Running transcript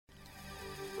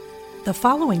The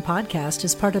following podcast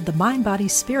is part of the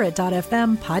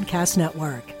MindBodySpirit.fm podcast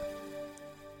network.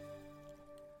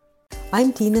 I'm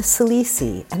Dina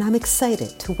Saalisi, and I'm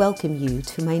excited to welcome you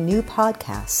to my new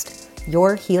podcast,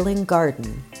 Your Healing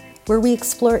Garden, where we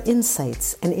explore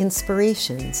insights and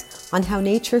inspirations on how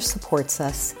nature supports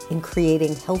us in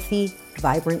creating healthy,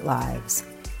 vibrant lives.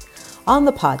 On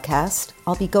the podcast,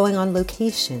 I'll be going on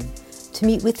location to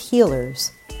meet with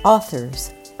healers,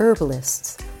 authors,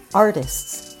 herbalists,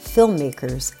 artists,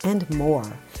 filmmakers, and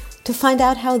more to find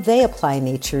out how they apply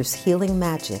nature's healing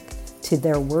magic to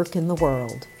their work in the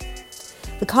world.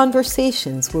 The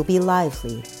conversations will be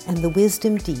lively and the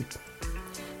wisdom deep.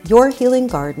 Your Healing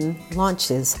Garden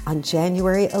launches on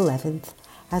January 11th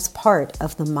as part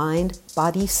of the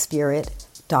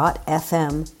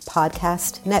MindBodySpirit.fm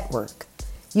podcast network.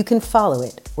 You can follow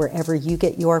it wherever you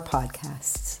get your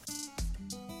podcasts.